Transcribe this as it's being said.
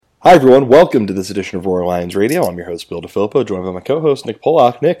Hi, everyone. Welcome to this edition of Royal Lions Radio. I'm your host, Bill DeFilippo, joined by my co-host, Nick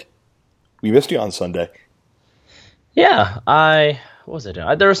Pollock. Nick, we missed you on Sunday. Yeah, what was I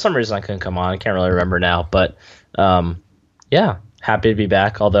doing? There was some reason I couldn't come on. I can't really remember now, but yeah, happy to be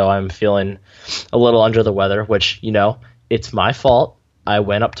back, although I'm feeling a little under the weather, which, it's my fault. I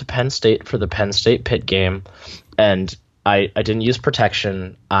went up to Penn State for the Penn State Pitt game, and I didn't use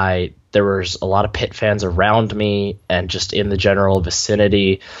protection. There was a lot of Pitt fans around me and just in the general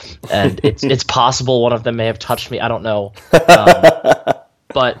vicinity, and it's possible one of them may have touched me. I don't know,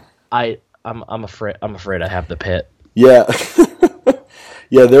 but I'm afraid I have the Pitt. Yeah,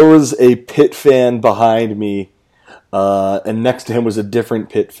 yeah. There was a Pitt fan behind me, and next to him was a different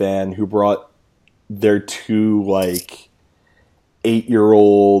Pitt fan who brought their two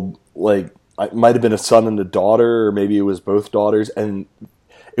 8-year-old it might have been a son and a daughter, or maybe it was both daughters, and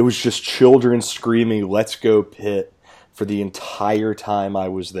it was just children screaming, "Let's go Pitt," for the entire time I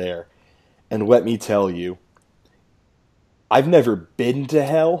was there. And let me tell you, I've never been to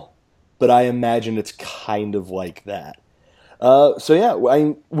hell, but I imagine it's kind of like that. So yeah,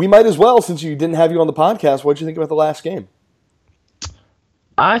 we might as well, since you didn't have you on the podcast, what did you think about the last game?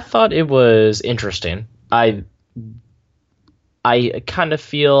 I thought it was interesting. I kind of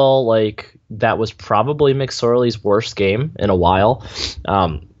feel like that was probably McSorley's worst game in a while.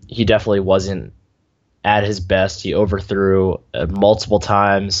 He definitely wasn't at his best. He overthrew multiple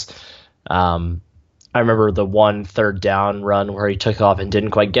times. I remember the one third down run where he took off and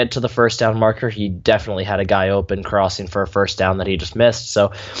didn't quite get to the first down marker. He definitely had a guy open crossing for a first down that he just missed.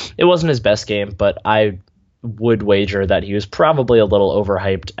 So it wasn't his best game, but I would wager that he was probably a little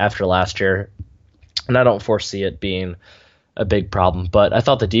overhyped after last year. And I don't foresee it being a big problem, but I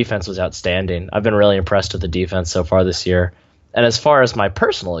thought the defense was outstanding. I've been really impressed with the defense so far this year. And as far as my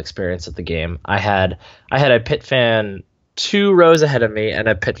personal experience at the game, I had a Pitt fan 2 rows ahead of me and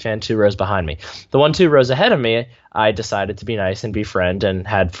a Pitt fan 2 rows behind me. The one 2 rows ahead of me, I decided to be nice and befriend and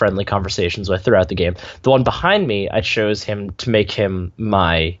had friendly conversations with throughout the game. The one behind me, I chose him to make him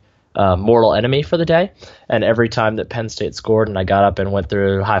my mortal enemy for the day, and every time that Penn State scored and I got up and went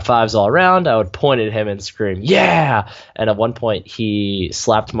through high fives all around, I would point at him and scream, "Yeah!" And at one point he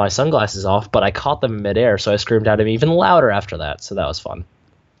slapped my sunglasses off, but I caught them in midair, so I screamed at him even louder after that, so that was fun.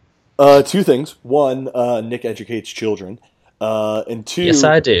 2 things. One, Nick educates children. And 2, yes,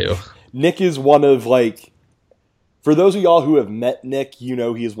 I do. Nick is one of, for those of y'all who have met Nick, he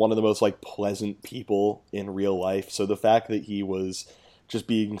is one of the most, pleasant people in real life. So the fact that he was just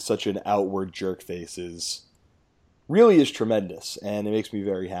being such an outward jerk face really is tremendous, and it makes me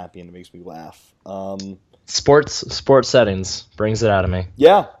very happy and it makes me laugh. Sports settings brings it out of me.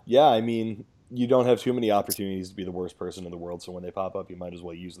 Yeah. I mean, you don't have too many opportunities to be the worst person in the world, so when they pop up, you might as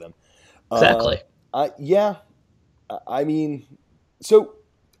well use them. Exactly. Yeah. I mean, so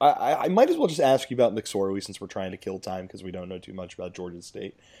I might as well just ask you about McSorley, since we're trying to kill time because we don't know too much about Georgia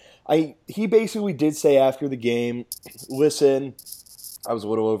State. He basically did say after the game, "Listen, I was a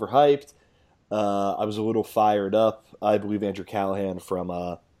little overhyped. I was a little fired up." I believe Andrew Callahan from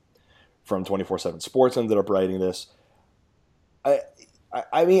 24/7 Sports ended up writing this.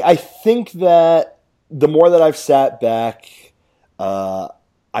 I mean, I think that the more that I've sat back,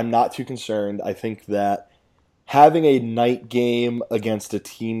 I'm not too concerned. I think that having a night game against a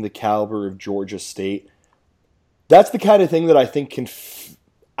team the caliber of Georgia State, that's the kind of thing that I think can,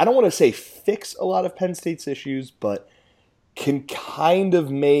 I don't want to say fix a lot of Penn State's issues, but can kind of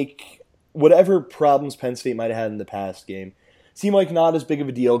make whatever problems Penn State might have had in the past game seem like not as big of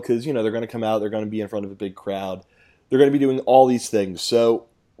a deal, because, they're going to come out, they're going to be in front of a big crowd, they're going to be doing all these things. So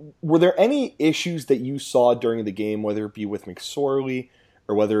were there any issues that you saw during the game, whether it be with McSorley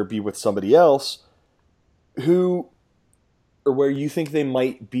or whether it be with somebody else, where you think they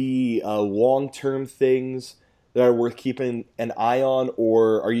might be long-term things that are worth keeping an eye on,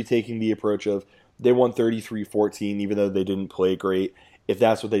 or are you taking the approach of they won 33-14 even though they didn't play great? If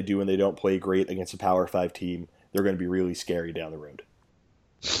that's what they do and they don't play great against a Power 5 team, they're going to be really scary down the road.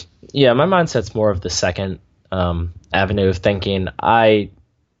 Yeah, my mindset's more of the second avenue of thinking.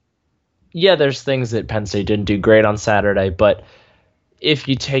 There's things that Penn State didn't do great on Saturday, but if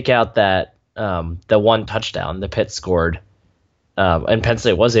you take out that the one touchdown the Pitt scored, and Penn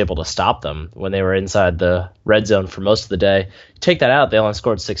State was able to stop them when they were inside the red zone for most of the day. You take that out, they only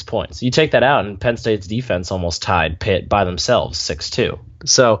scored 6 points. You take that out, and Penn State's defense almost tied Pitt by themselves 6-2.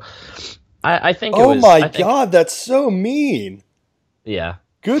 So I think it was... God, that's so mean. Yeah.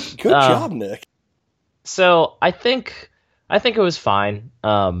 Good job, Nick. So I think it was fine.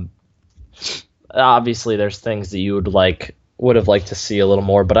 Obviously, there's things that you would have liked to see a little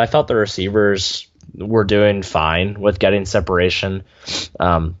more, but I thought the receivers were doing fine with getting separation.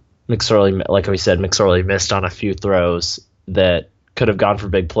 McSorley, like we said, McSorley missed on a few throws that could have gone for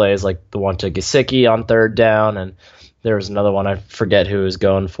big plays, like the one to Gesicki on third down, and there was another one I forget who was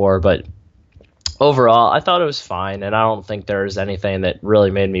going for, but overall, I thought it was fine, and I don't think there's anything that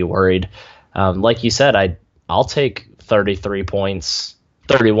really made me worried. Like you said, I'll take 33 points,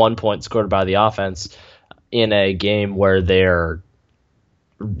 31 points scored by the offense in a game where they're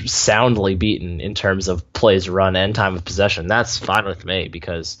soundly beaten in terms of plays run and time of possession. That's fine with me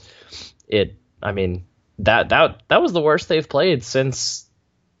because that was the worst they've played since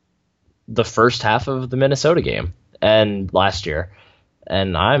the first half of the Minnesota game and last year,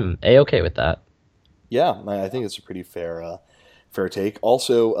 and I'm A-okay with that. Yeah, I think it's a pretty fair take.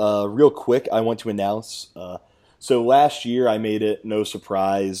 Also, real quick, I want to announce. So last year, I made it no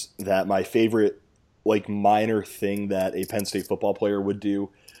surprise that my favorite, minor thing that a Penn State football player would do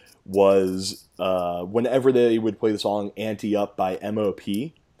was whenever they would play the song "Ante Up" by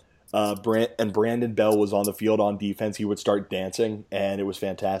M.O.P. And Brandon Bell was on the field on defense, he would start dancing, and it was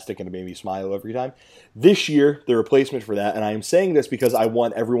fantastic, and it made me smile every time. This year, the replacement for that, and I am saying this because I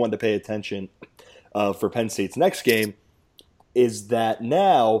want everyone to pay attention for Penn State's next game, is that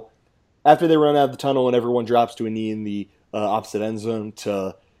now, after they run out of the tunnel and everyone drops to a knee in the opposite end zone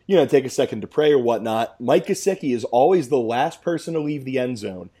to take a second to pray or whatnot, Mike Gesicki is always the last person to leave the end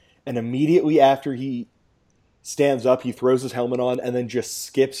zone, and immediately after he stands up, he throws his helmet on and then just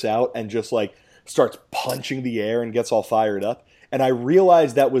skips out and just starts punching the air and gets all fired up. And I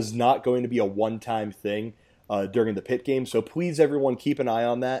realized that was not going to be a one-time thing during the Pitt game, so please everyone keep an eye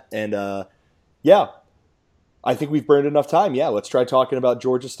on that. And yeah, I think we've burned enough time. Yeah, let's try talking about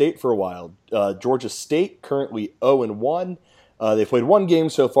Georgia State for a while. Georgia State currently 0-1. They played one game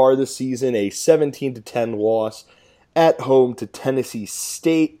so far this season, a 17-10 loss at home to Tennessee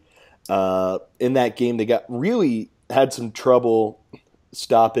State. In that game, they had some trouble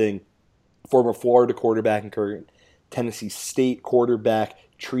stopping former Florida quarterback and current Tennessee State quarterback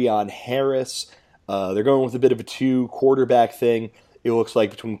Treon Harris. They're going with a bit of a two-quarterback thing, it looks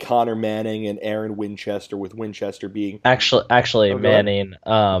like, between Connor Manning and Aaron Winchester, with Winchester being... Actually, Manning,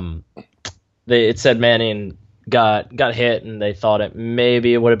 it said Manning got hit, and they thought it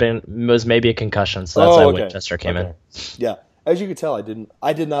was maybe a concussion, so that's why Winchester came in. Yeah. As you can tell,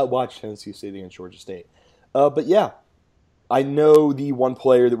 I did not watch Tennessee State against Georgia State. But yeah, I know the one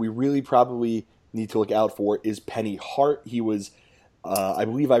player that we really probably need to look out for is Penny Hart. He was, I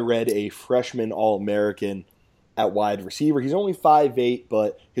believe I read, a freshman All-American at wide receiver. He's only 5'8",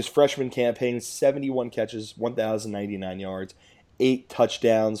 but his freshman campaign, 71 catches, 1,099 yards, 8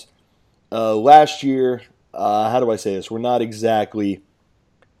 touchdowns. Last year, how do I say this? We're not exactly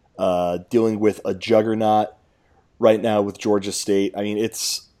dealing with a juggernaut right now with Georgia State. I mean,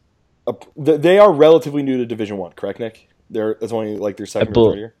 they are relatively new to Division I, correct, Nick? It's only their second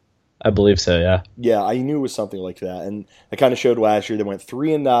or third year? I believe so, yeah. Yeah, I knew it was something like that. And I kind of showed last year. They went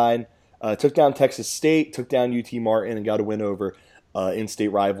 3-9, took down Texas State, took down UT Martin, and got a win over in-state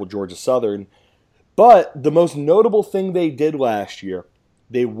rival Georgia Southern. But the most notable thing they did last year,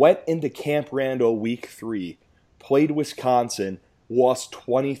 they went into Camp Randall week 3, played Wisconsin, lost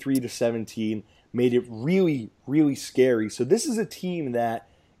 23-17, made it really, really scary. So this is a team that,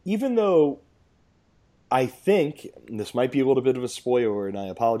 even though I think, and this might be a little bit of a spoiler, and I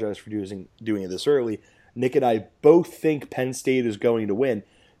apologize for doing it this early, Nick and I both think Penn State is going to win.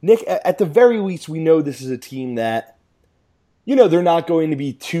 Nick, at the very least, we know this is a team that, they're not going to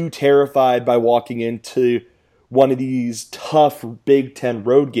be too terrified by walking into one of these tough Big Ten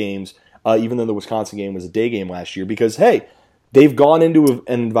road games, even though the Wisconsin game was a day game last year, because, hey, they've gone into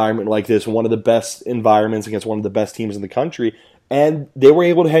an environment like this, one of the best environments against one of the best teams in the country, and they were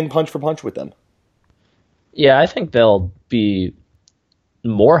able to hang punch for punch with them. Yeah, I think they'll be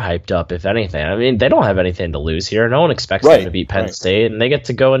more hyped up, if anything. I mean, they don't have anything to lose here. No one expects them to beat Penn State, and they get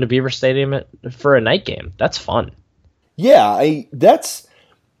to go into Beaver Stadium for a night game. That's fun. Yeah, that's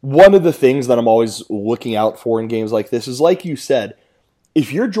one of the things that I'm always looking out for in games like this is, like you said,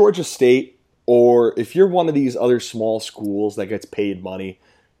 if you're Georgia State, or if you're one of these other small schools that gets paid money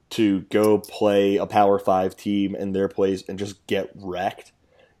to go play a Power 5 team in their place and just get wrecked,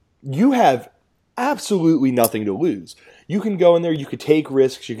 you have absolutely nothing to lose. You can go in there, you could take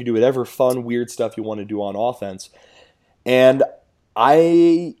risks, you could do whatever fun, weird stuff you want to do on offense. And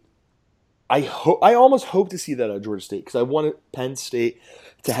I almost hope to see that at Georgia State, because I want Penn State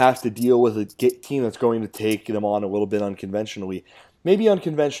to have to deal with a team that's going to take them on a little bit unconventionally. Maybe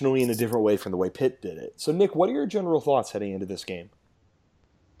unconventionally in a different way from the way Pitt did it. So, Nick, what are your general thoughts heading into this game?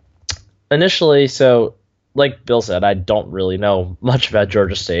 Initially, so like Bill said, I don't really know much about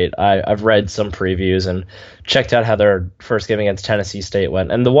Georgia State. I've read some previews and checked out how their first game against Tennessee State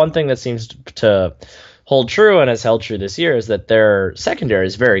went. And the one thing that seems to hold true and has held true this year is that their secondary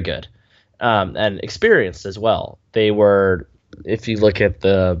is very good, and experienced as well. They were, if you look at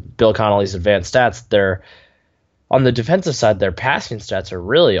the Bill Connolly's advanced stats, they're on the defensive side, their passing stats are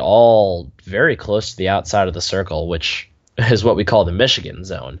really all very close to the outside of the circle, which is what we call the Michigan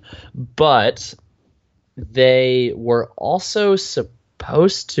zone. But they were also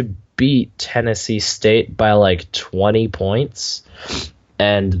supposed to beat Tennessee State by like 20 points,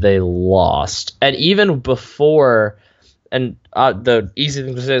 and they lost. And even before, and the easy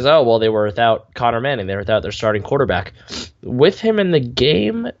thing to say is, oh, well, they were without Connor Manning. They were without their starting quarterback. With him in the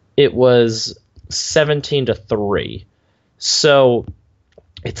game, it was 17-3. So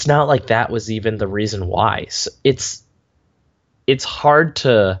it's not like that was even the reason why. So it's hard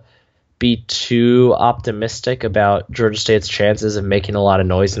to be too optimistic about Georgia State's chances of making a lot of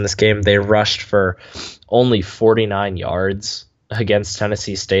noise in this game. They rushed for only 49 yards against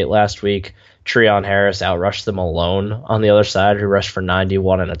Tennessee State last week. Treon Harris outrushed them alone on the other side, who rushed for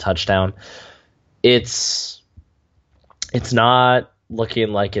 91 and a touchdown. It's not looking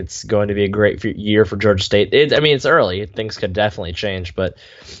like it's going to be a great year for Georgia State. It's early. Things could definitely change, but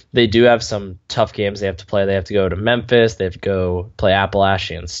they do have some tough games they have to play. They have to go to Memphis. They have to go play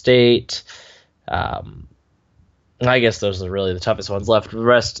Appalachian State. I guess those are really the toughest ones left. The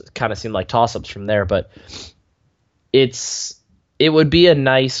rest kind of seem like toss-ups from there, but it would be a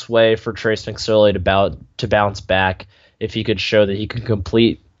nice way for Trace McSorley to bounce back if he could show that he can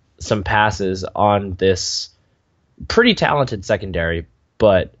complete some passes on this pretty talented secondary,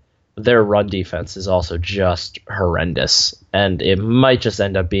 but their run defense is also just horrendous, and it might just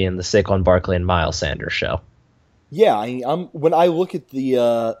end up being the Saquon Barkley and Miles Sanders show. Yeah, when I look at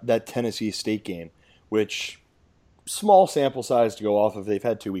the that Tennessee State game, which small sample size to go off of, they've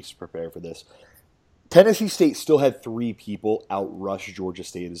had 2 weeks to prepare for this. Tennessee State still had 3 people outrush Georgia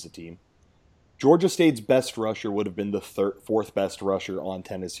State as a team. Georgia State's best rusher would have been the fourth best rusher on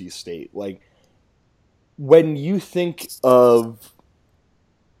Tennessee State. Like, when you think of...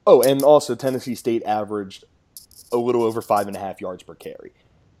 Oh, and also Tennessee State averaged a little over 5.5 yards per carry.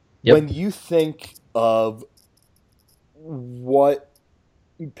 Yep. When you think of what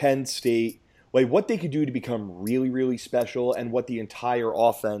Penn State, like what they could do to become really, really special, and what the entire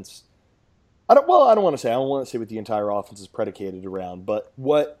offense... I don't want to say what the entire offense is predicated around, but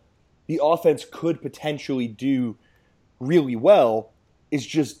what the offense could potentially do really well is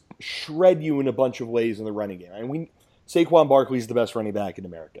just shred you in a bunch of ways in the running game. I mean, Saquon Barkley is the best running back in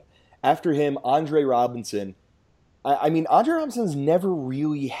America. After him, Andre Robinson. Andre Robinson's never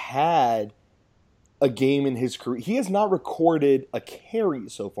really had a game in his career. He has not recorded a carry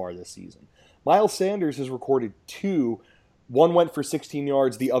so far this season. Miles Sanders has recorded 2. One went for 16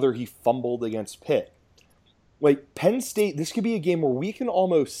 yards. The other he fumbled against Pitt. Like, Penn State, this could be a game where we can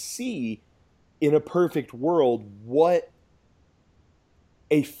almost see, in a perfect world, what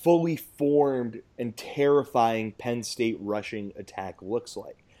a fully formed and terrifying Penn State rushing attack looks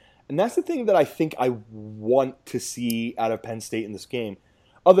like. And that's the thing that I think I want to see out of Penn State in this game.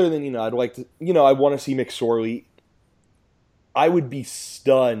 Other than, I want to see McSorley. I would be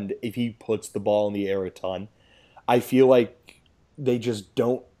stunned if he puts the ball in the air a ton. I feel like they just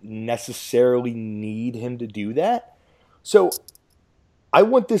don't necessarily need him to do that. So I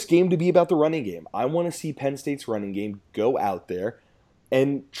want this game to be about the running game. I want to see Penn State's running game go out there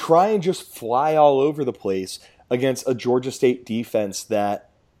and try and just fly all over the place against a Georgia State defense that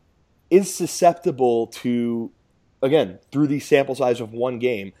is susceptible to, again, through the sample size of one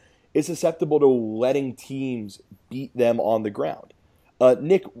game, is susceptible to letting teams beat them on the ground.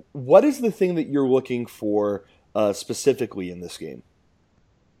 Nick, what is the thing that you're looking for specifically in this game?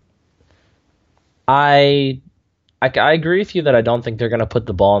 I agree with you that I don't think they're going to put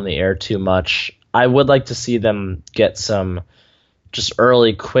the ball in the air too much. I would like to see them get some just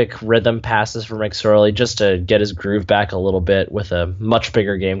early, quick rhythm passes from McSorley just to get his groove back a little bit with a much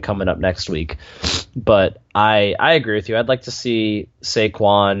bigger game coming up next week. But I agree with you. I'd like to see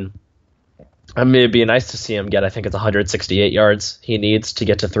Saquon. It'd be nice to see him get, I think it's 168 yards he needs to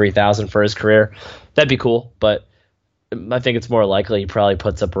get to 3,000 for his career. That'd be cool, but I think it's more likely he probably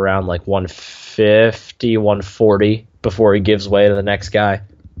puts up around like 150, 140 before he gives way to the next guy.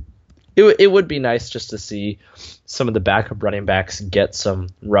 It would be nice just to see some of the backup running backs get some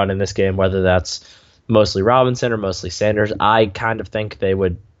run in this game, whether that's mostly Robinson or mostly Sanders. I kind of think they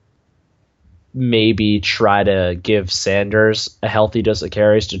would maybe try to give Sanders a healthy dose of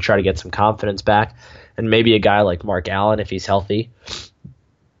carries to try to get some confidence back, and maybe a guy like Mark Allen if he's healthy.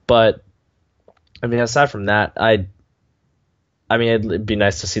 But I mean, aside from that, I mean, it'd be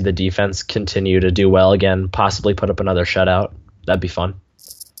nice to see the defense continue to do well again, possibly put up another shutout. That'd be fun.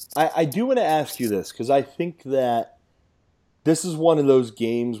 I do want to ask you this because I think that this is one of those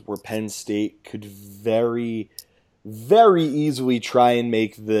games where Penn State could very, very easily try and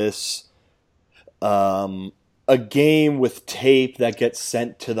make this a game with tape that gets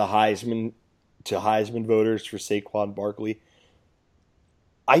sent to the Heisman voters for Saquon Barkley.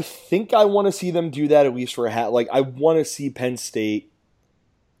 I think I want to see them do that at least for a hat. Like, I want to see Penn State,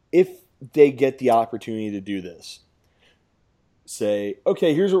 if they get the opportunity to do this, say,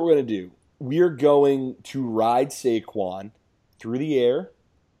 okay, here's what we're going to do. We're going to ride Saquon through the air,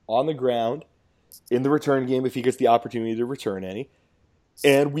 on the ground, in the return game if he gets the opportunity to return any.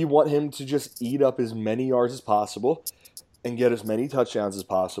 And we want him to just eat up as many yards as possible and get as many touchdowns as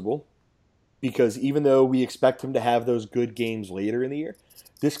possible. Because even though we expect him to have those good games later in the year,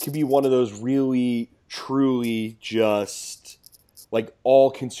 this could be one of those really, truly just like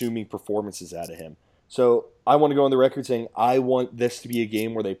all-consuming performances out of him. So I want to go on the record saying I want this to be a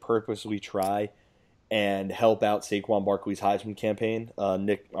game where they purposely try and help out Saquon Barkley's Heisman campaign.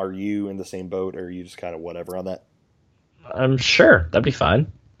 Nick, are you in the same boat, or are you just kind of whatever on that? I'm sure that'd be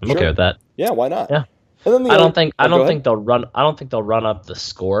fine. I'm okay with that. Yeah, why not? Yeah. And then I don't think they'll run up the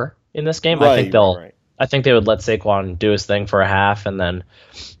score in this game. Right, I think they would let Saquon do his thing for a half and then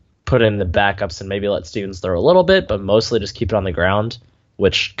put in the backups and maybe let Stevens throw a little bit, but mostly just keep it on the ground,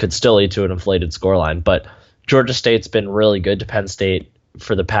 which could still lead to an inflated scoreline. But Georgia State's been really good to Penn State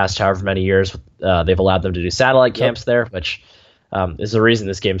for the past however many years. They've allowed them to do satellite camps there, which is the reason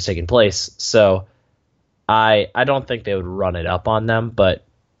this game's taking place. So I don't think they would run it up on them, but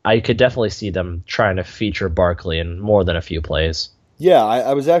I could definitely see them trying to feature Barkley in more than a few plays. Yeah,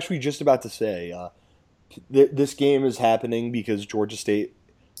 I was actually just about to say this game is happening because Georgia State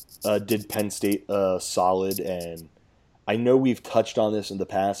did Penn State solid, and I know we've touched on this in the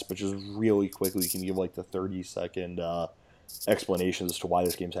past, but just really quickly, can you give like the 30-second explanation as to why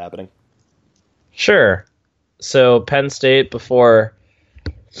this game's happening? Sure. So Penn State, before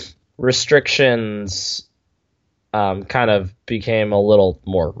restrictions kind of became a little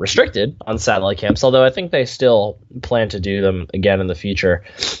more restricted on satellite camps, although I think they still plan to do them again in the future.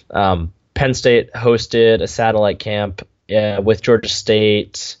 Penn State hosted a satellite camp with Georgia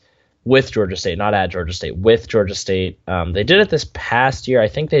State, not at Georgia State, with Georgia State. They did it this past year. I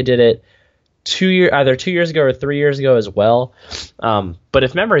think they did it either 2 years ago or 3 years ago as well. But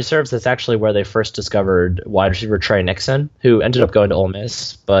if memory serves, that's actually where they first discovered wide receiver Trey Nixon, who ended up going to Ole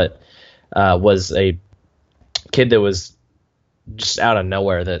Miss, but was a kid that was just out of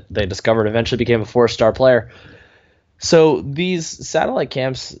nowhere that they discovered eventually became a 4-star player. So these satellite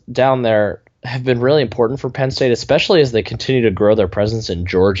camps down there have been really important for Penn State, especially as they continue to grow their presence in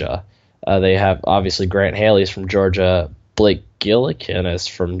Georgia. They have obviously Grant Haley's from Georgia, Blake Gillikin is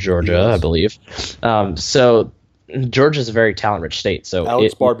from Georgia, yes. I believe. So Georgia's a very talent-rich state. So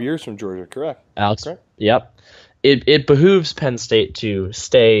Alex Barbier's from Georgia, correct? Correct. Yep. It behooves Penn State to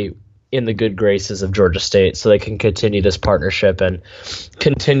stay in the good graces of Georgia State so they can continue this partnership and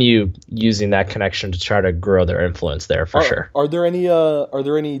continue using that connection to try to grow their influence there for sure. Are there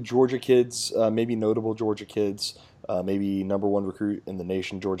any Georgia kids, maybe notable Georgia kids, maybe number one recruit in the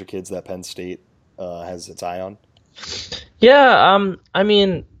nation Georgia kids that Penn State has its eye on? Yeah, I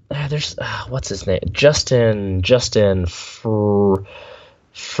mean, there's what's his name? Justin Justin Fields.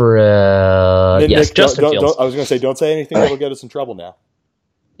 I was going to say, don't say anything that will get us in trouble now.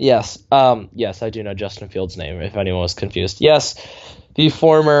 Yes, I do know Justin Fields' name, if anyone was confused. Yes, the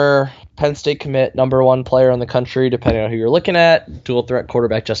former Penn State commit, number one player in the country, depending on who you're looking at, dual threat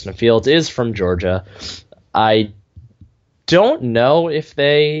quarterback Justin Fields is from Georgia. I don't know if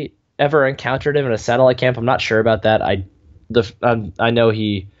they ever encountered him in a satellite camp. I'm not sure about that. I know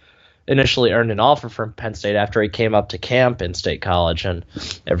he initially earned an offer from Penn State after he came up to camp in State College, and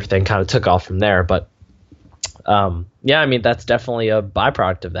everything kind of took off from there, but yeah, I mean, that's definitely a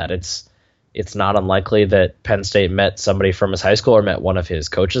byproduct of that. It's not unlikely that Penn State met somebody from his high school or met one of his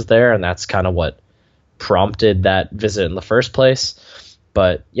coaches there, and that's kind of what prompted that visit in the first place.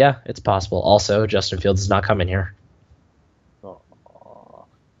 But yeah, it's possible. Also, Justin Fields is not coming here.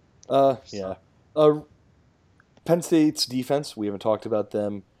 Yeah. Penn State's defense, we haven't talked about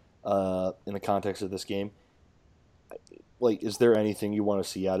them in the context of this game. Like, is there anything you want to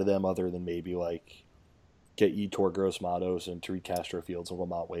see out of them other than maybe like get Yetur Gross-Matos and Tariq Castro-Fields and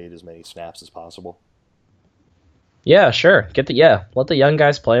Lamont Wade as many snaps as possible? Yeah, sure. Let the young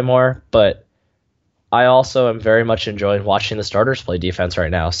guys play more, but I also am very much enjoying watching the starters play defense right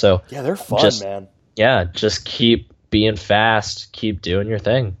now. So yeah, they're fun, man. Yeah, just keep being fast, keep doing your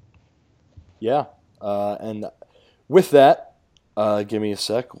thing. Yeah. And with that, give me a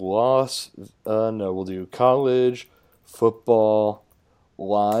sec. We'll do college football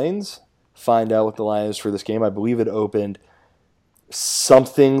lines. Find out what the line is for this game. I believe it opened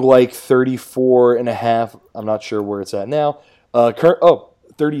something like 34 and a half. I'm not sure where it's at now.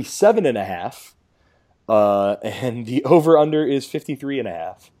 37 and a half. And the over-under is 53 and a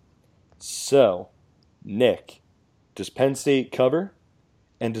half. So, Nick, does Penn State cover?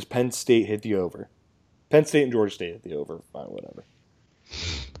 And does Penn State hit the over? Penn State and Georgia State hit the over. Fine, whatever.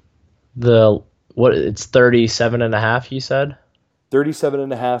 It's 37 and a half, you said? 37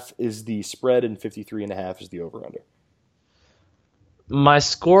 and a half is the spread and 53 and a half is the over-under. My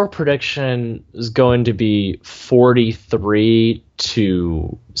score prediction is going to be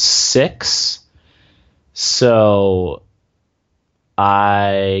 43-6. So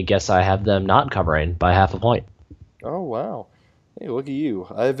I guess I have them not covering by half a point. Oh, wow. Hey, look at you.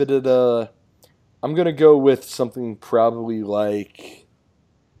 I have it at, I'm going to go with something probably like,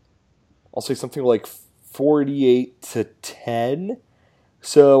 I'll say something like 48-10.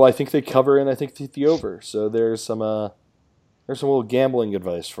 So I think they cover and I think they hit the over. So there's some little gambling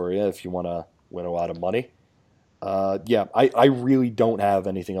advice for you if you want to win a lot of money. I really don't have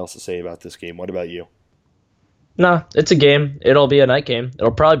anything else to say about this game. What about you? No, it's a game. It'll be a night game.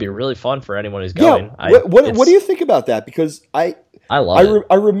 It'll probably be really fun for anyone who's going. Yeah. What do you think about that? Because I love it.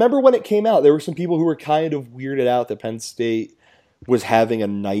 I remember when it came out, there were some people who were kind of weirded out that Penn State was having a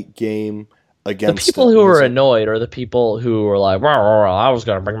night game against the people who were annoyed, or the people who were like, rah, rah, rah, I was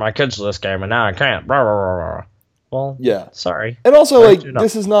going to bring my kids to this game and now I can't. Rah, rah, rah, rah. Well, yeah, sorry. And also,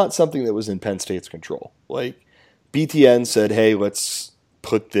 this is not something that was in Penn State's control. Like, BTN said, hey, let's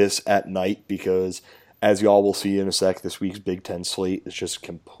put this at night because, as y'all will see in a sec, this week's Big Ten slate is just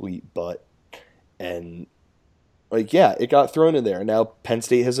complete butt. And, it got thrown in there. Now Penn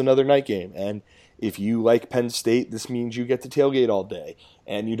State has another night game. And if you like Penn State, this means you get to tailgate all day.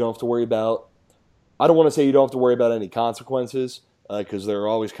 And you don't have to worry about, I don't want to say you don't have to worry about any consequences, because there are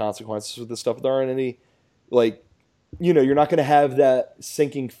always consequences with this stuff. But there aren't any, you're not going to have that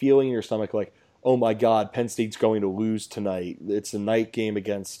sinking feeling in your stomach like, oh my God, Penn State's going to lose tonight. It's a night game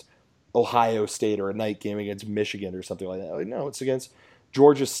against Ohio State or a night game against Michigan or something like that. No, it's against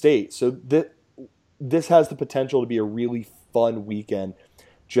Georgia State. So this has the potential to be a really fun weekend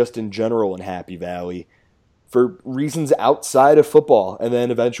just in general in Happy Valley for reasons outside of football. And then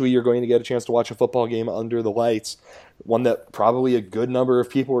eventually you're going to get a chance to watch a football game under the lights, one that probably a good number of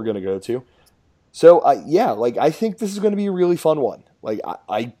people are going to go to. So, I think this is going to be a really fun one.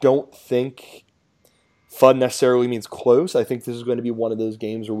 I don't think fun necessarily means close. I think this is going to be one of those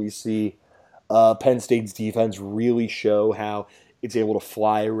games where we see Penn State's defense really show how it's able to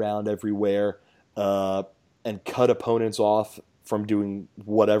fly around everywhere and cut opponents off from doing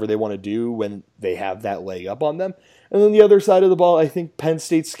whatever they want to do when they have that leg up on them. And then the other side of the ball, I think Penn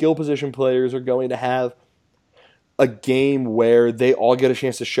State's skill position players are going to have a game where they all get a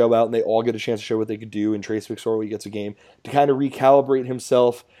chance to show out and they all get a chance to show what they could do, and Trace McSorley gets a game to kind of recalibrate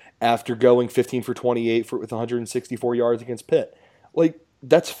himself after going 15 for 28 with 164 yards against Pitt.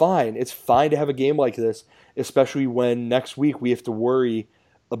 That's fine. It's fine to have a game like this, especially when next week we have to worry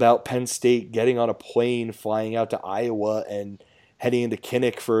about Penn State getting on a plane, flying out to Iowa, and heading into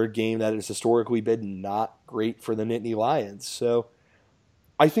Kinnick for a game that has historically been not great for the Nittany Lions. So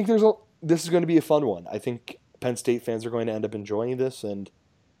I think this is going to be a fun one. I think Penn State fans are going to end up enjoying this. And,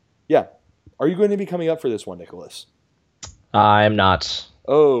 are you going to be coming up for this one, Nicholas? I'm not.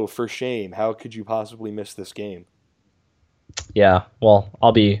 Oh, for shame. How could you possibly miss this game? Yeah, well,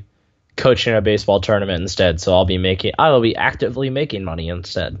 I'll be coaching a baseball tournament instead, so I will be actively making money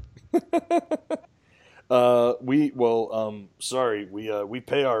instead. We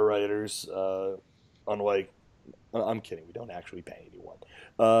pay our writers, unlike, I'm kidding, we don't actually pay anyone.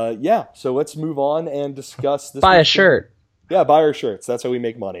 So let's move on and discuss this. Buy a shirt. Yeah, buy our shirts. That's how we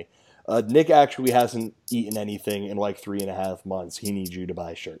make money. Nick actually hasn't eaten anything in 3.5 months. He needs you to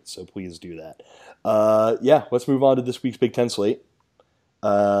buy shirts, so please do that. Let's move on to this week's Big Ten slate.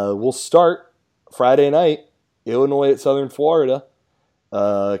 We'll start Friday night, Illinois at Southern Florida.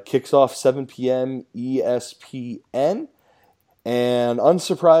 Kicks off 7 p.m. ESPN. And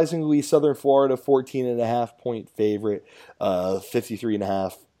unsurprisingly, Southern Florida, 14.5 point favorite,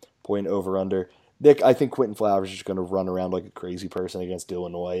 53.5 point over-under. Nick, I think Quentin Flowers is just going to run around like a crazy person against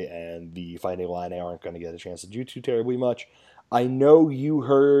Illinois, and the Fighting Illini aren't going to get a chance to do too terribly much. I know you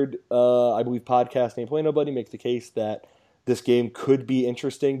heard, I believe, podcast named Play Nobody make the case that this game could be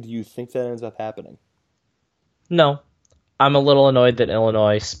interesting. Do you think that ends up happening? No. I'm a little annoyed that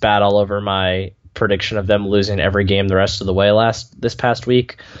Illinois spat all over my prediction of them losing every game the rest of the way this past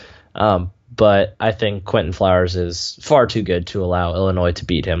week. but I think Quentin Flowers is far too good to allow Illinois to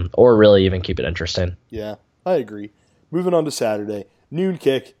beat him or really even keep it interesting. Yeah, I agree. Moving on to Saturday, noon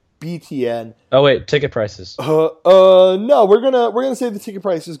kick, BTN. Oh wait, ticket prices. No, we're gonna save the ticket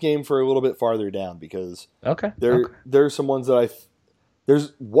prices game for a little bit farther down because Okay. there's some ones that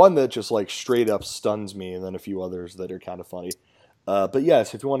there's one that just like straight up stuns me, and then a few others that are kind of funny. But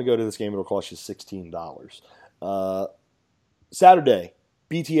yes, if you want to go to this game, it'll cost you $16. Saturday,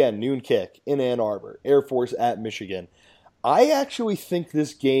 BTN noon kick in Ann Arbor, Air Force at Michigan. I actually think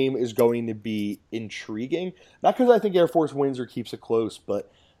this game is going to be intriguing. Not because I think Air Force wins or keeps it close,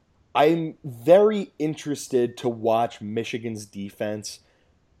 but I'm very interested to watch Michigan's defense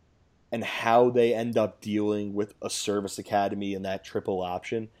and how they end up dealing with a service academy and that triple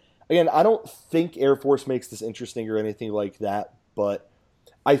option. Again, I don't think Air Force makes this interesting or anything like that, but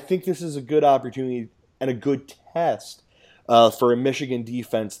I think this is a good opportunity and a good test for a Michigan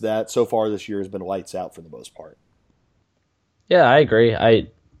defense that so far this year has been lights out for the most part. Yeah, I agree.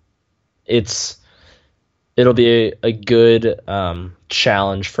 It'll be a good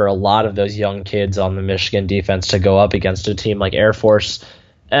challenge for a lot of those young kids on the Michigan defense to go up against a team like Air Force.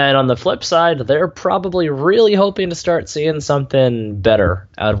 And on the flip side, they're probably really hoping to start seeing something better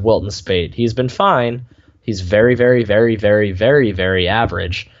out of Wilton Speight. He's been fine. He's very, very, very, very, very, very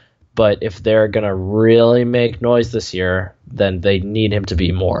average. But if they're going to really make noise this year, then they need him to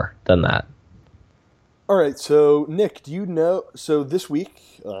be more than that. All right, so Nick, do you know? So this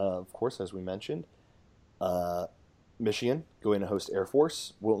week, of course, as we mentioned, Michigan going to host Air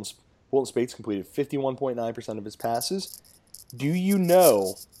Force. Wilton Speight's completed 51.9% of his passes. Do you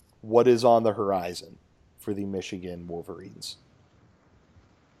know what is on the horizon for the Michigan Wolverines?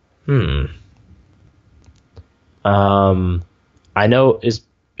 I know is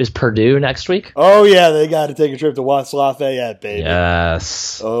Purdue next week? Oh yeah, they got to take a trip to West Lafayette, baby.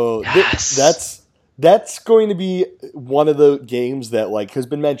 Yes. Oh, yes. That's going to be one of the games that like has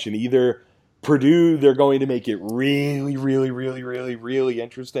been mentioned. Either Purdue, they're going to make it really, really, really, really, really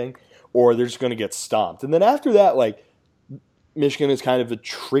interesting, or they're just going to get stomped. And then after that, like Michigan is kind of a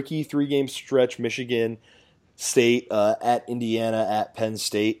tricky 3-game stretch. Michigan State at Indiana at Penn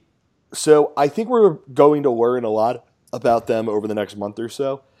State. So I think we're going to learn a lot about them over the next month or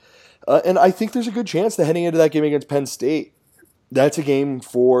so. And I think there's a good chance that heading into that game against Penn State, that's a game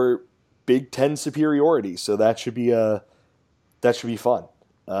for Big Ten superiority. So that should be fun.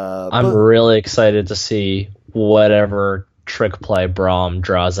 I'm really excited to see whatever trick play Braum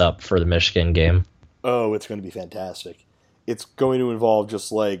draws up for the Michigan game. Oh, it's going to be fantastic. It's going to involve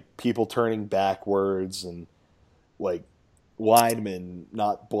just like people turning backwards and like linemen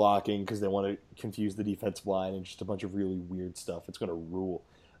not blocking because they want to confuse the defensive line and just a bunch of really weird stuff. It's going to rule.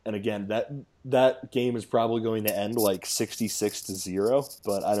 And again, that game is probably going to end like 66-0,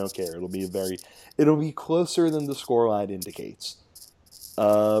 but I don't care. It'll be closer than the scoreline indicates.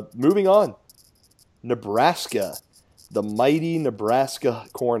 Moving on, Nebraska, the mighty Nebraska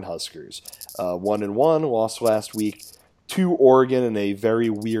Cornhuskers, 1-1, lost last week to Oregon in a very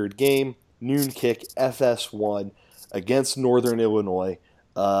weird game. Noon kick, FS1 against Northern Illinois.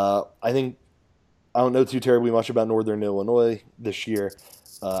 I don't know too terribly much about Northern Illinois this year.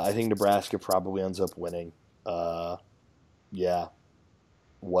 I think Nebraska probably ends up winning. Yeah,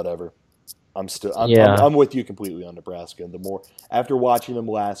 whatever. I'm with you completely on Nebraska. The more after watching them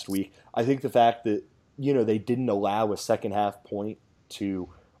last week, I think the fact that they didn't allow a second half point to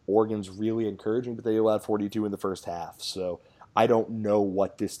Oregon's really encouraging, but they allowed 42 in the first half. So I don't know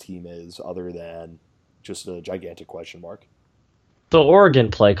what this team is other than just a gigantic question mark. The Oregon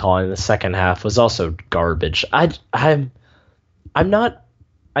play calling in the second half was also garbage. I'm not.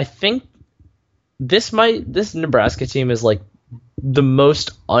 I think this Nebraska team is like the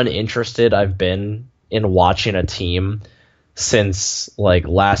most uninterested I've been in watching a team since like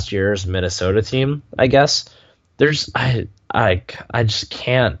last year's Minnesota team, I guess. I just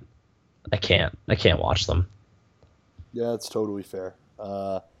can't watch them. Yeah, that's totally fair.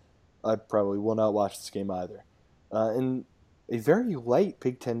 I probably will not watch this game either. And a very light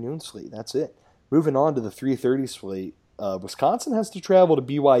Big Ten noon slate. That's it. Moving on to the 3:30 slate. Wisconsin has to travel to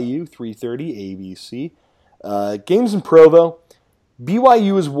BYU, 3:30 ABC. Games in Provo.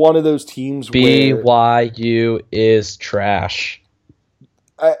 BYU is one of those teams where BYU is trash.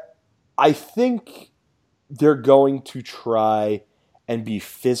 I think they're going to try and be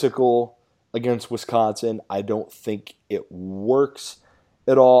physical against Wisconsin. I don't think it works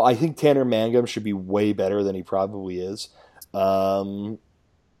at all. I think Tanner Mangum should be way better than he probably is.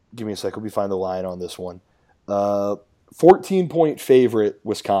 Give me a sec. Let me find the line on this one. 14-point favorite,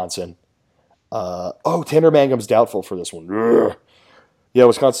 Wisconsin. Tanner Mangum's doubtful for this one. Yeah,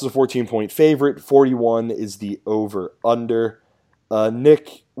 Wisconsin's a 14-point favorite. 41 is the over-under.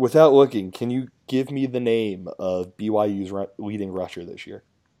 Nick, without looking, can you give me the name of BYU's leading rusher this year?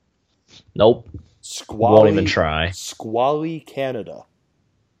 Nope. Won't even try. Squally Canada.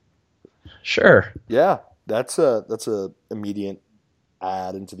 Sure. Yeah, that's a immediate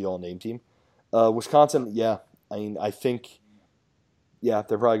add into the all-name team. Wisconsin, yeah, I think, yeah,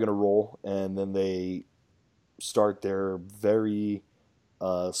 they're probably going to roll, and then they start their very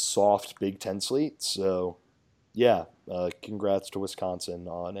soft Big Ten slate. So, yeah, congrats to Wisconsin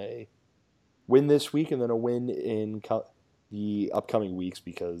on a win this week and then a win in the upcoming weeks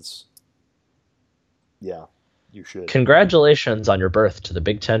because, yeah, you should. Congratulations on your berth to the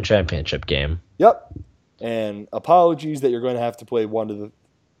Big Ten championship game. Yep. And apologies that you're going to have to play one of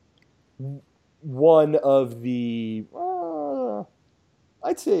the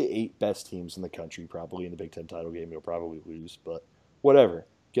I'd say 8 best teams in the country probably in the Big Ten title game. You'll probably lose, but whatever.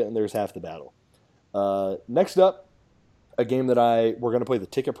 Getting there's half the battle. Next up, a game that we're going to play the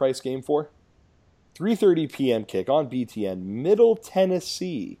ticket price game for. 3:30 p.m. kick on BTN. Middle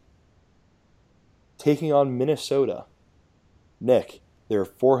Tennessee taking on Minnesota. Nick, there are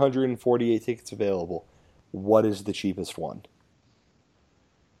 448 tickets available. What is the cheapest one?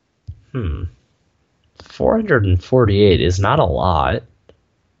 448 is not a lot.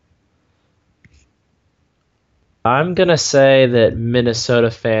 I'm going to say that Minnesota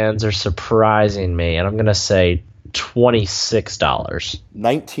fans are surprising me, and I'm going to say $26.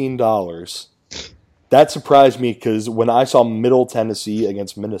 $19. That surprised me because when I saw Middle Tennessee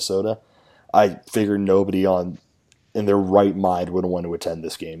against Minnesota, I figured nobody in their right mind would want to attend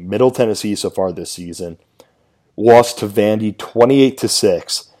this game. Middle Tennessee so far this season lost to Vandy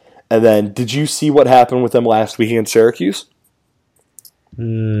 28-6. And then, did you see what happened with them last week against Syracuse?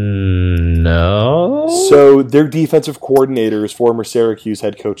 No. So their defensive coordinator is former Syracuse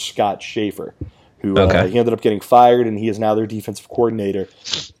head coach Scott Schaefer, who he ended up getting fired, and he is now their defensive coordinator.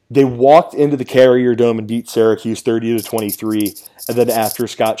 They walked into the Carrier Dome and beat Syracuse 30-23, and then after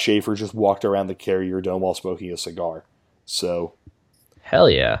Scott Schaefer just walked around the Carrier Dome while smoking a cigar. So, hell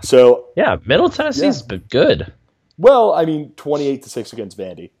yeah. So yeah, Middle Tennessee's been good. Well, 28-6 against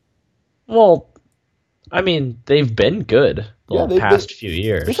Vandy. Well, they've been good the past few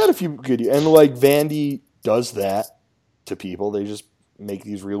years. They've had a few good years. And, Vandy does that to people. They just make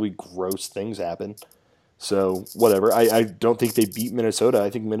these really gross things happen. So, whatever. I don't think they beat Minnesota. I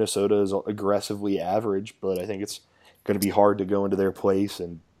think Minnesota is aggressively average, but I think it's going to be hard to go into their place,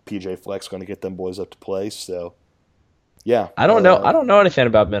 and PJ Fleck's going to get them boys up to play. So, yeah. I don't know. I don't know anything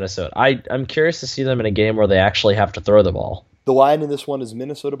about Minnesota. I'm curious to see them in a game where they actually have to throw the ball. The line in this one is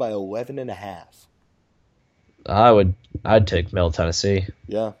Minnesota by 11.5. I'd take Middle Tennessee.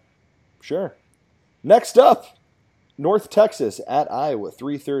 Yeah, sure. Next up, North Texas at Iowa,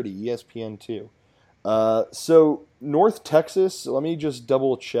 3:30, ESPN2. So North Texas, let me just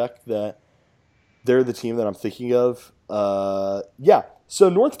double check that they're the team that I'm thinking of. Yeah, so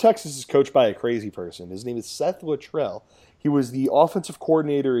North Texas is coached by a crazy person. His name is Seth Luttrell. He was the offensive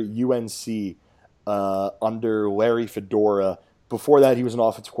coordinator at UNC under Larry Fedora. Before that, he was an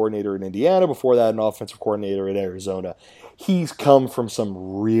offensive coordinator in Indiana. Before that, an offensive coordinator in Arizona. He's come from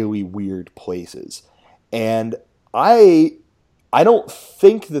some really weird places. And I don't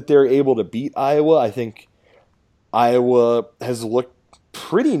think that they're able to beat Iowa. I think Iowa has looked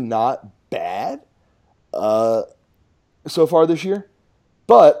pretty not bad so far this year.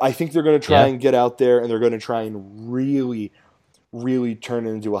 But I think they're going to try and get out there, and they're going to try and really, really turn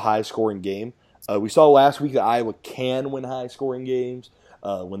it into a high-scoring game. We saw last week that Iowa can win high-scoring games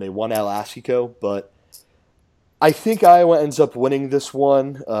when they won El Assico, but I think Iowa ends up winning this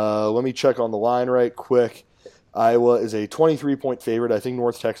one. Let me check on the line right quick. Iowa is a 23-point favorite. I think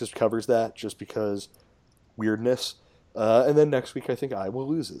North Texas covers that just because weirdness. And then next week, I think Iowa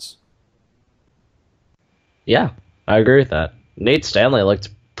loses. Yeah, I agree with that. Nate Stanley looked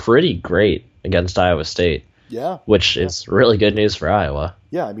pretty great against Iowa State. Yeah. Which is really good news for Iowa.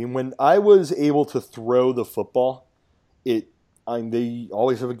 Yeah, when Iowa's able to throw the football, they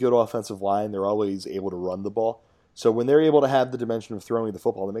always have a good offensive line. They're always able to run the ball. So when they're able to have the dimension of throwing the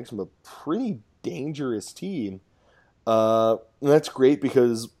football, that makes them a pretty dangerous team. And that's great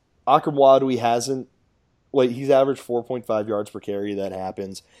because Akram Wadley hasn't he's averaged 4.5 yards per carry. That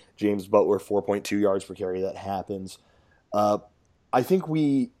happens. James Butler, 4.2 yards per carry. That happens. I think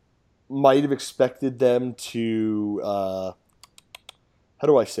we might have expected them to, how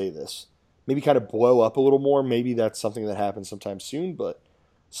do I say this? Maybe kind of blow up a little more. Maybe that's something that happens sometime soon. But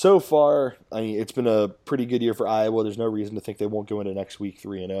so far, it's been a pretty good year for Iowa. There's no reason to think they won't go into next week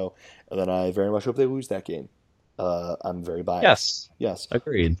 3-0. And then I very much hope they lose that game. I'm very biased. Yes. Yes.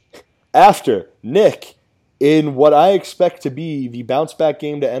 Agreed. After Nick, in what I expect to be the bounce back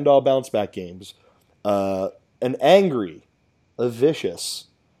game to end all bounce back games, an angry, a vicious,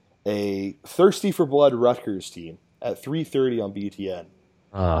 a thirsty for blood Rutgers team at 3:30 on BTN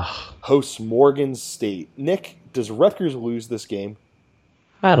hosts Morgan State. Nick, does Rutgers lose this game?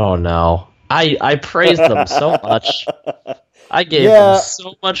 I don't know. I praised them so much. I gave them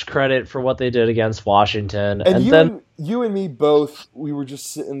so much credit for what they did against Washington. And then you and me both, we were just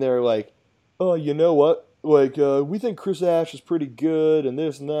sitting there like, oh, you know what? Like, we think Chris Ash is pretty good and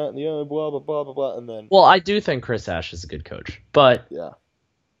this and that and the other, blah, blah, blah, blah, blah. And then... Well, I do think Chris Ash is a good coach. But yeah,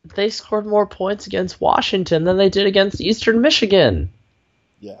 they scored more points against Washington than they did against Eastern Michigan.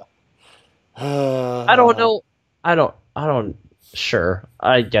 Yeah. I don't know. I don't... Sure.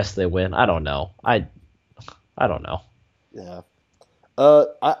 I guess they win. I don't know. I don't know. Yeah.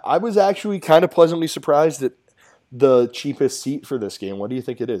 I was actually kind of pleasantly surprised at the cheapest seat for this game. What do you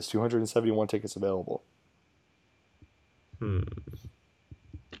think it is? 271 tickets available. If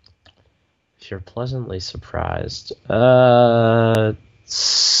you're pleasantly surprised.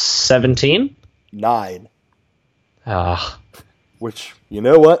 17? 9. Which, you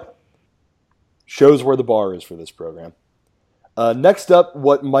know what? Shows where the bar is for this program. Next up,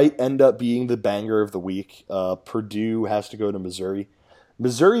 what might end up being the banger of the week. Purdue has to go to Missouri.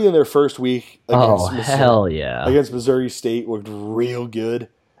 Missouri in their first week against Missouri State looked real good.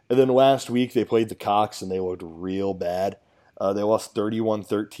 And then last week they played the Cox and they looked real bad. They lost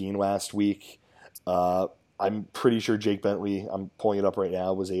 31-13 last week. I'm pretty sure Jake Bentley, I'm pulling it up right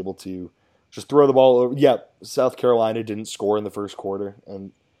now, was able to just throw the ball over. Yeah, South Carolina didn't score in the first quarter.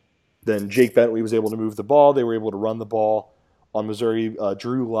 And then Jake Bentley was able to move the ball. They were able to run the ball. On Missouri,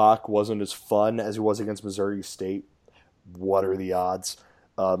 Drew Lock wasn't as fun as he was against Missouri State. What are the odds?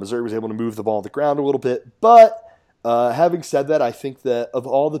 Missouri was able to move the ball on the ground a little bit. But having said that, I think that of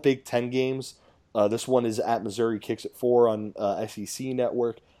all the Big Ten games, this one is at Missouri, kicks at 4 on SEC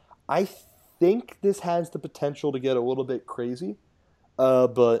Network. I think this has the potential to get a little bit crazy,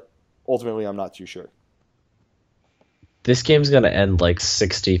 but ultimately I'm not too sure. This game's going to end like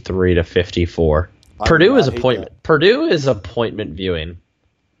 63-54. Purdue is appointment viewing.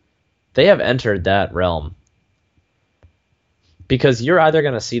 They have entered that realm. Because you're either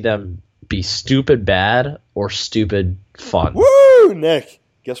going to see them be stupid bad or stupid fun. Woo, Nick.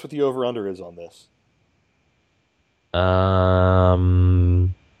 Guess what the over-under is on this?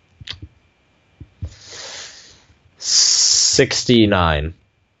 69.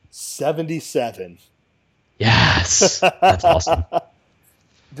 77. Yes. That's awesome.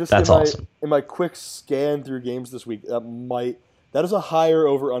 Awesome. In my quick scan through games this week, that is a higher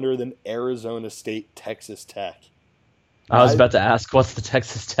over-under than Arizona State, Texas Tech. I was about to ask, what's the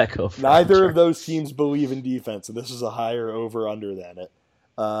Texas Tech over? Neither of those teams believe in defense, and this is a higher over-under than it.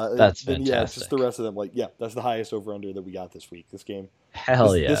 That's fantastic. Yeah, it's just the rest of them. Like, yeah, that's the highest over-under that we got this week. This game.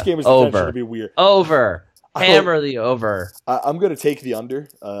 Hell yeah. This game is potential to be weird. Over. Hammer the over. I'm going to take the under,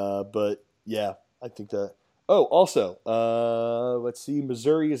 but yeah, I think that. Oh, also, let's see.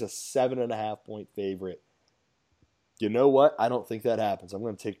 Missouri is a 7.5-point favorite. You know what? I don't think that happens. I'm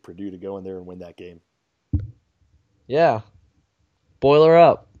going to take Purdue to go in there and win that game. Yeah. Boiler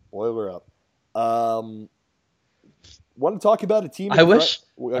up. Boiler up. Want to talk about a team? I wish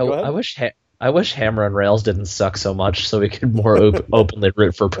Hammer and Rails didn't suck so much, so we could more openly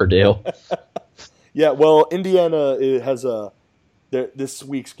root for Purdue. Yeah. Well, Indiana has this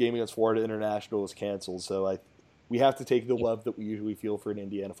week's game against Florida International is canceled, so we have to take the love that we usually feel for an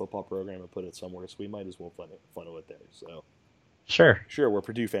Indiana football program and put it somewhere. So we might as well funnel it there. So sure, we're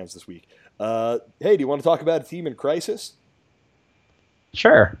Purdue fans this week. Hey, do you want to talk about a team in crisis?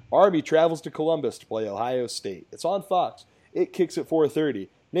 Sure. Army travels to Columbus to play Ohio State. It's on Fox. It kicks at 4:30.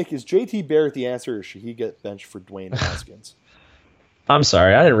 Nick, is JT Barrett the answer, or should he get benched for Dwayne Haskins? I'm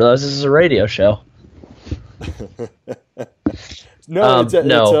sorry, I didn't realize this is a radio show.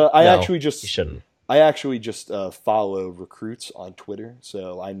 I actually just follow recruits on Twitter,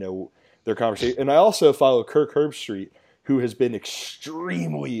 so I know their conversation. And I also follow Kirk Herbstreit, who has been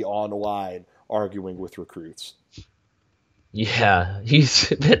extremely online arguing with recruits. Yeah, he's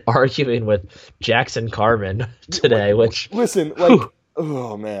been arguing with Jackson Carman today,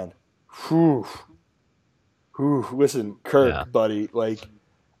 oh man. Listen, Kirk, buddy,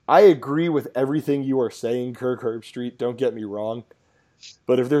 I agree with everything you are saying, Kirk Herbstreit. Don't get me wrong.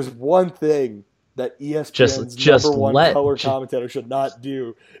 But if there's one thing that ESPN's number one color commentator should not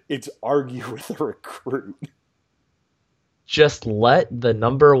do, it's argue with a recruit. Just let the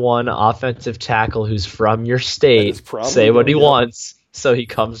number one offensive tackle who's from your state say what he wants. So he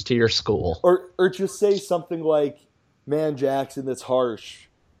comes to your school. Or just say something like, "Man, Jackson, that's harsh.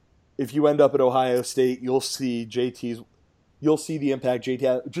 If you end up at Ohio State, you'll see the impact JT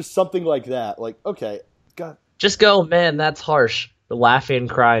had." Just something like that. Like, okay, God, Just go, man, that's harsh. Laughing,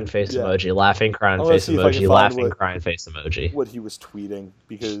 crying face yeah. emoji. Laughing, I crying want to face see if I can emoji. find Laughing, crying face emoji. what he was tweeting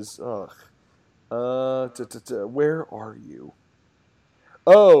because, where are you?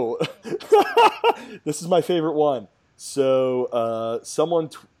 Oh, this is my favorite one. So, someone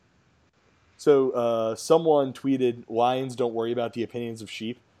tweeted, "Lions don't worry about the opinions of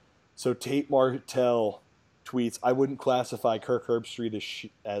sheep." So Tate Martell tweets, "I wouldn't classify Kirk Herbstreit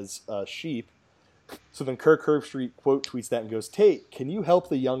as sheep." So then Kirk Herbstreit quote tweets that and goes, "Tate, can you help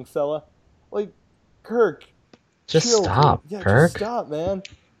the young fella?" Like, Kirk, Just chill, stop, dude. Yeah, Kirk. just stop, man.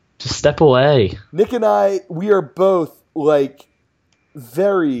 Just step away. Nick and I, we are both like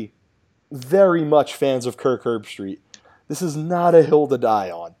very, very much fans of Kirk Herbstreit. This is not a hill to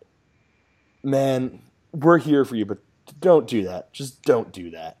die on. Man, we're here for you, but don't do that. Just don't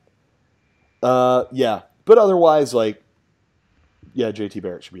do that. Yeah. But otherwise, like, yeah, JT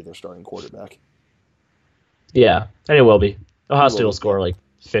Barrett should be their starting quarterback. Yeah, and it will be. Ohio It will State will be, score yeah. like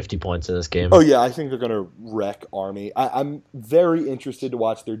 50 points in this game. Oh, yeah, I think they're going to wreck Army. I'm very interested to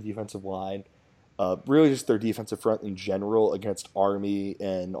watch their defensive line. Really just their defensive front in general against Army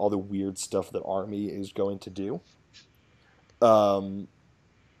and all the weird stuff that Army is going to do.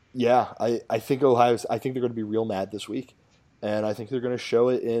 Yeah, I think I think they're going to be real mad this week. And I think they're going to show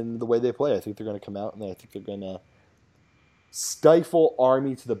it in the way they play. I think they're going to come out and I think they're going to stifle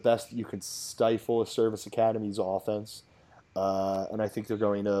Army to the best that you can stifle a Service Academy's offense. And I think they're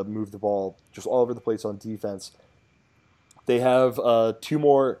going to move the ball just all over the place on defense. They have two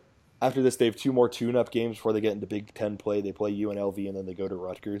more. After this, they have two more tune-up games before they get into Big Ten play. They play UNLV and then they go to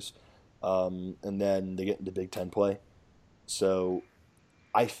Rutgers. And then they get into Big Ten play. So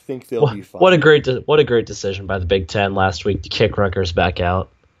I think they'll be fine. What a great decision by the Big Ten last week to kick Rutgers back out.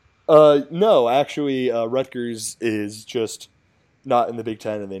 No, actually, Rutgers is just not in the Big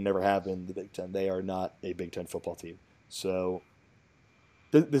Ten, and they never have been in the Big Ten. They are not a Big Ten football team. So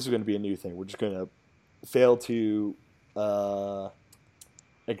this is going to be a new thing. We're just going to fail to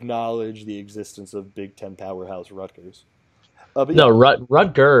acknowledge the existence of Big Ten powerhouse Rutgers. No,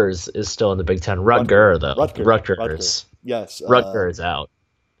 Rutgers is still in the Big Ten. Rutgers, though. Rutgers. Yes. Rutgers out.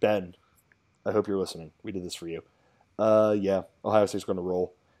 Ben, I hope you're listening. We did this for you. Yeah, Ohio State's going to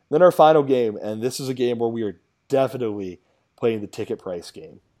roll. Then our final game, and this is a game where we are definitely playing the ticket price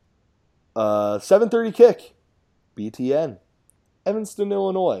game. 7:30 kick, BTN, Evanston,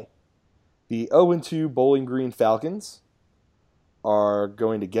 Illinois. The 0-2 Bowling Green Falcons are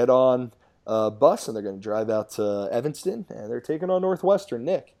going to get on a bus and they're going to drive out to Evanston, and they're taking on Northwestern.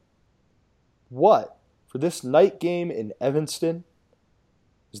 Nick, what for this night game in Evanston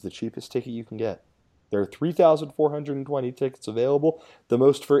is the cheapest ticket you can get? There are 3,420 tickets available, the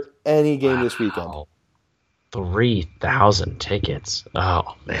most for any game this weekend. 3,000 tickets.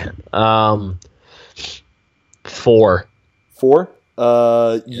 Oh, man. 4. 4?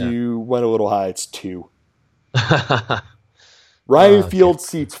 Yeah. You went a little high. It's 2. Ryan Field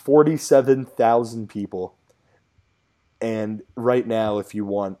seats 47,000 people. And right now, if you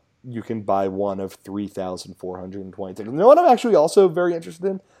want, you can buy one of 3,420 tickets. You know what I'm actually also very interested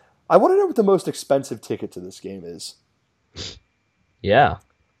in? I want to know what the most expensive ticket to this game is. Yeah.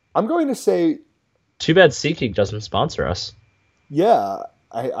 I'm going to say... Too bad SeatGeek doesn't sponsor us. Yeah.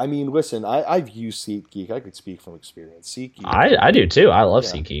 I mean, listen, I've used SeatGeek. I could speak from experience. SeatGeek. I do too. I love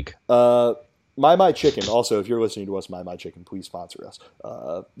SeatGeek. My Chicken. Also, if you're listening to us, My Chicken, please sponsor us.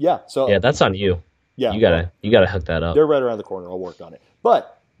 Yeah. That's on you. Yeah. You gotta hook that up. They're right around the corner. I'll work on it.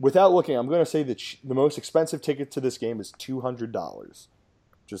 But without looking, I'm going to say that the most expensive ticket to this game is $200.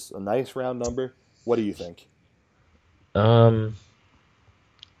 Just a nice round number. What do you think? I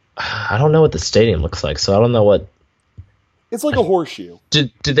don't know what the stadium looks like, so I don't know what. It's like a horseshoe. Do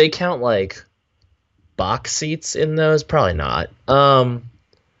they count like box seats in those? Probably not. I'll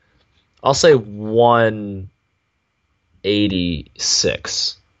say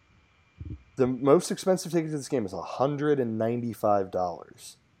 186. The most expensive ticket to this game is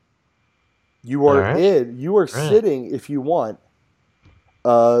 $195. You are You are sitting, if you want,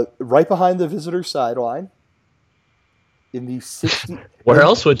 right behind the visitor sideline. In the 60. Where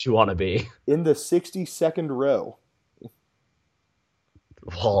else would you want to be? In the 62nd row.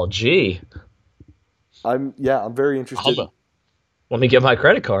 Well, gee. I'm very interested. Let me get my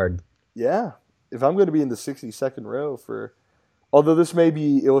credit card. Yeah. If I'm going to be in the 62nd row for... Although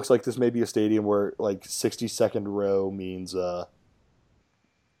it looks like this may be a stadium where like 62nd row means doesn't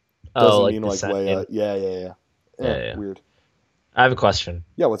mean like way up. Yeah. Yeah. Weird. I have a question.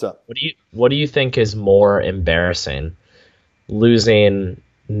 Yeah, what's up? What do you think is more embarrassing? Losing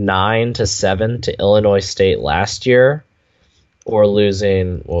 9-7 to Illinois State last year, or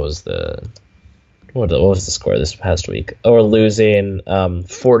losing what was the score this past week? Or losing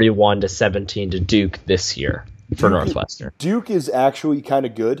 41-17 to Duke this year for Northwestern. Duke is actually kind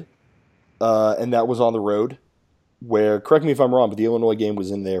of good, and that was on the road. Where, correct me if I'm wrong, but the Illinois game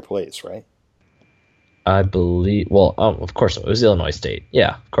was in their place, right? I believe. Well, of course it was Illinois State.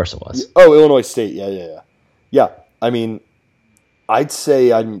 Yeah, of course it was. Oh, Illinois State. Yeah. I mean, I'd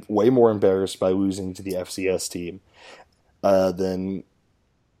say I'm way more embarrassed by losing to the FCS team than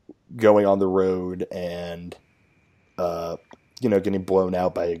going on the road and getting blown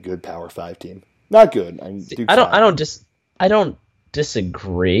out by a good Power 5 team. Not good. I don't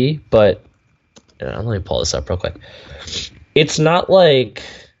disagree, but let me pull this up real quick. It's not like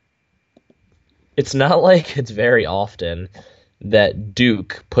it's very often that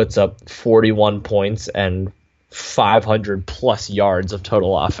Duke puts up 41 points and 500 plus yards of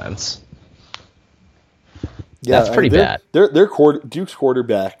total offense. Yeah, that's pretty bad. Duke's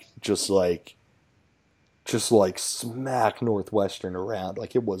quarterback just smacked Northwestern around.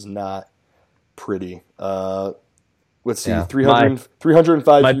 Like, it was not pretty. Let's see, 305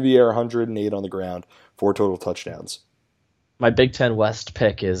 through the air, 108 on the ground, 4 total touchdowns. My Big Ten West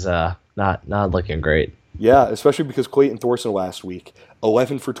pick is not looking great. Yeah, especially because Clayton Thorson last week,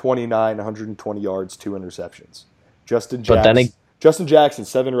 11 for 29, 120 yards, 2 interceptions. Justin Jackson,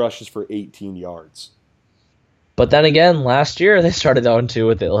 7 rushes for 18 yards. But then again, last year they started 0-2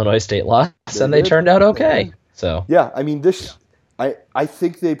 with the Illinois State loss, and they turned out okay. So yeah, I mean, I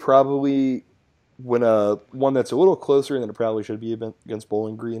think they probably win one that's a little closer than it probably should be against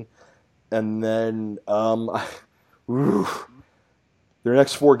Bowling Green, and then their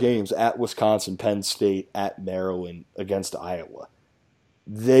next 4 games at Wisconsin, Penn State, at Maryland, against Iowa.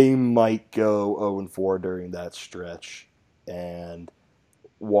 They might go 0-4 during that stretch and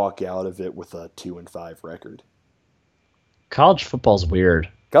walk out of it with a 2-5 record. College football's weird.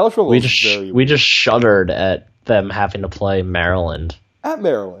 College football is very weird. We just shuddered at them having to play Maryland. At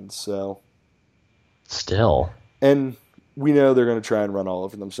Maryland, so. Still. And we know they're going to try and run all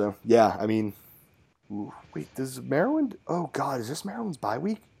over them, so yeah, I mean, wait, does Maryland? Oh God, is this Maryland's bye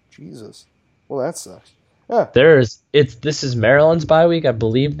week? Jesus. Well, that sucks. Yeah. This is Maryland's bye week. I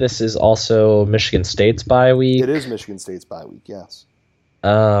believe this is also Michigan State's bye week. It is Michigan State's bye week, yes.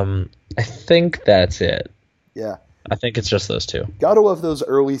 I think that's it. Yeah. I think it's just those 2. Gotta love those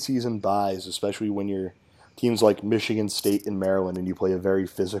early season buys, especially when you're teams like Michigan State and Maryland and you play a very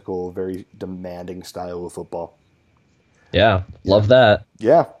physical, very demanding style of football. Yeah, love that.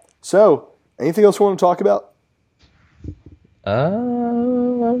 Yeah. So, anything else you want to talk about? I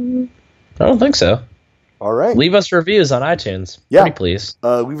don't think so. All right. Leave us reviews on iTunes. Yeah. Pretty please.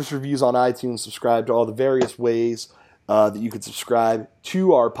 Leave us reviews on iTunes. Subscribe to all the various ways that you can subscribe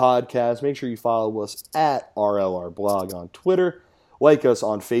to our podcast. Make sure you follow us at RLR Blog on Twitter. Like us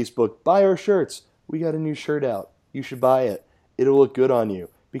on Facebook. Buy our shirts. We got a new shirt out. You should buy it. It'll look good on you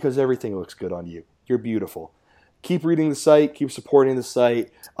because everything looks good on you. You're beautiful. Keep reading the site. Keep supporting the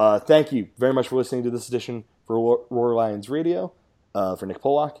site. Thank you very much for listening to this edition for Roar Lions Radio. For Nick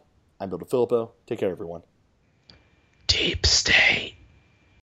Pollock, I'm Bill DeFilippo. Take care, everyone. Deep State.